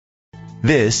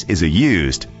This is a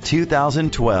used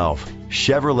 2012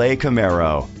 Chevrolet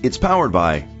Camaro. It's powered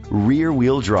by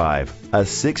rear-wheel drive, a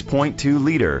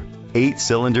 6.2-liter,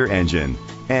 8-cylinder engine,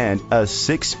 and a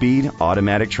 6-speed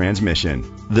automatic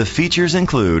transmission. The features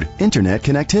include internet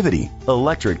connectivity,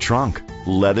 electric trunk,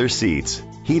 leather seats,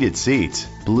 heated seats,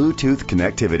 Bluetooth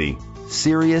connectivity,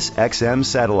 Sirius XM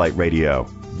satellite radio,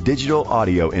 digital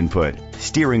audio input,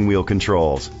 steering wheel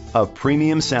controls, a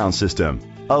premium sound system,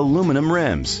 aluminum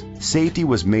rims. Safety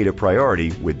was made a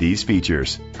priority with these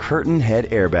features: curtain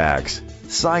head airbags,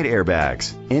 side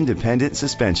airbags, independent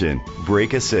suspension,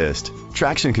 brake assist,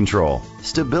 traction control,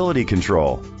 stability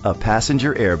control, a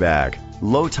passenger airbag,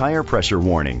 low tire pressure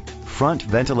warning, front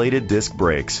ventilated disc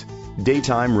brakes,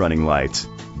 daytime running lights.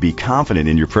 Be confident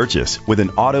in your purchase with an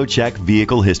AutoCheck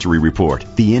Vehicle History Report,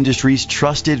 the industry's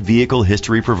trusted vehicle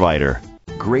history provider.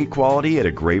 Great quality at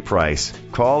a great price.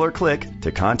 Call or click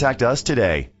to contact us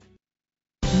today.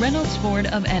 Reynolds Ford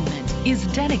of Edmond is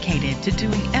dedicated to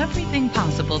doing everything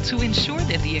possible to ensure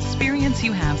that the experience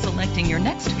you have selecting your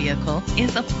next vehicle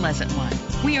is a pleasant one.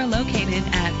 We are located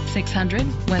at 600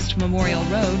 West Memorial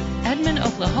Road, Edmond,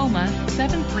 Oklahoma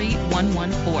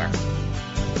 73114.